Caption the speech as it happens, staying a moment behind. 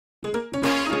All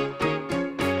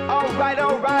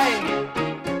right.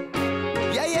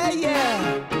 Yeah.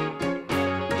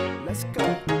 Let's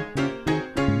go.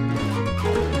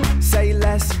 Say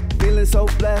less, feeling so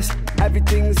blessed.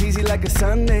 Everything's easy like a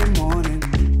Sunday morning.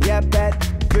 Yeah, bet,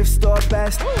 thrift store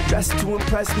best. Dressed to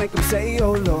impress, make them say,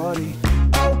 oh lordy.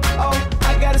 Oh,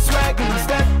 I got a swag in the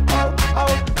step. Oh,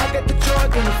 I got the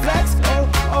Jordan, the flex. Oh,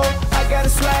 I got a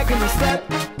swag in the step.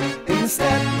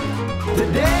 The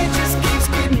day just keeps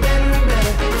getting better and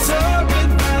better. It's all good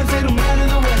vibes, it don't matter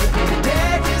the weather. The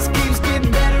day just keeps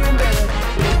getting better and better.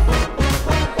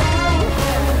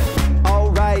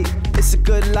 Alright, it's a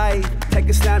good light. Take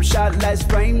a snapshot, let's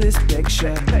frame this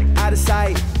picture. Out of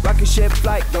sight, rocket ship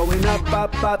flight, going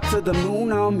up to the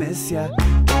moon, I'll miss ya.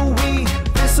 Ooh-wee,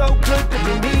 it's so good to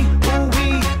be me.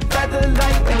 Ooh-wee, feather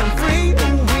light and I'm free.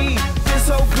 Ooh-wee, it's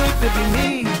so good to be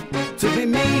me, to be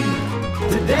me.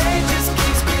 The day just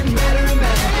keeps getting better and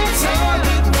better. It's all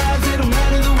good vibes, it don't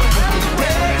matter the weather. The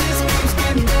day just keeps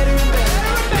getting better and better.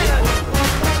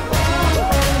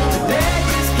 The day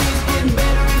just keeps getting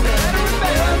better and better.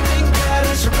 Thank God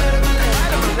it's a better than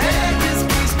that. The day just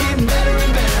keeps getting better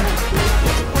and better.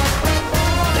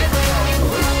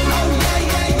 Oh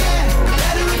yeah.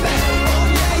 Better and better.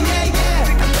 Oh yeah.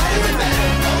 Better and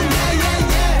better. Oh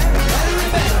yeah. Better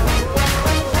and better.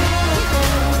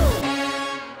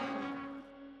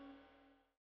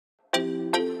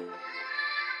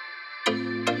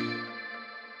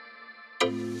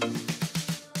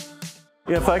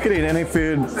 If I could eat any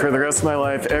food for the rest of my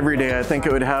life every day, I think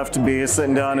it would have to be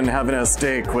sitting down and having a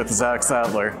steak with Zach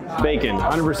Sadler. Bacon,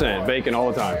 100%, bacon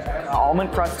all the time.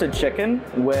 Almond crusted chicken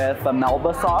with a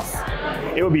Melba sauce.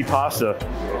 It would be pasta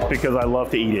because I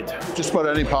love to eat it. Just about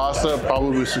any pasta,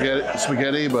 probably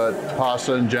spaghetti, but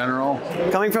pasta in general.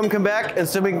 Coming from Quebec,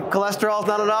 assuming cholesterol is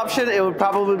not an option, it would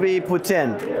probably be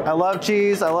poutine. I love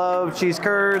cheese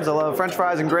curds, I love French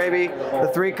fries and gravy. The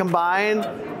three combined,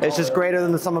 it's just greater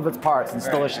than the sum of its parts. It's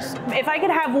delicious. If I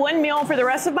could have one meal for the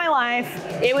rest of my life,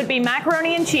 it would be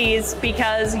macaroni and cheese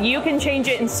because you can change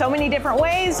it in so many different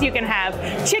ways. You can have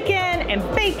chicken and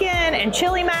bacon and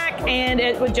chili mac, and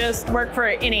it would just work for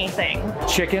anything.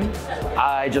 Chicken,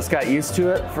 I just got used to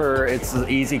it it's an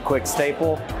easy, quick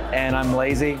staple, and I'm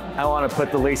lazy. I want to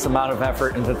put the least amount of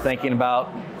effort into thinking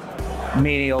about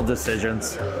menial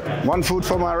decisions. One food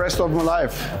for the rest of my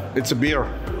life, it's a beer.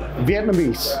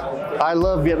 Vietnamese. I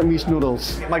love Vietnamese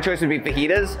noodles. My choice would be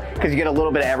fajitas because you get a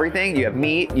little bit of everything. You have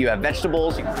meat, you have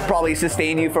vegetables, you probably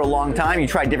sustain you for a long time. You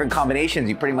try different combinations.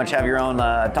 You pretty much have your own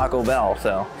Taco Bell,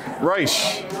 so.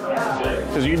 Rice,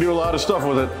 because you can do a lot of stuff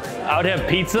with it. I would have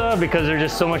pizza because there's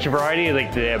just so much variety.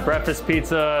 Like they have breakfast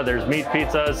pizza, there's meat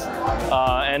pizzas,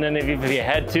 and then if you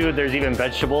had to, there's even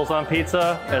vegetables on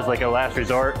pizza as like a last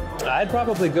resort. I'd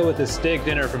probably go with a steak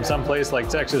dinner from some place like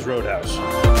Texas Roadhouse.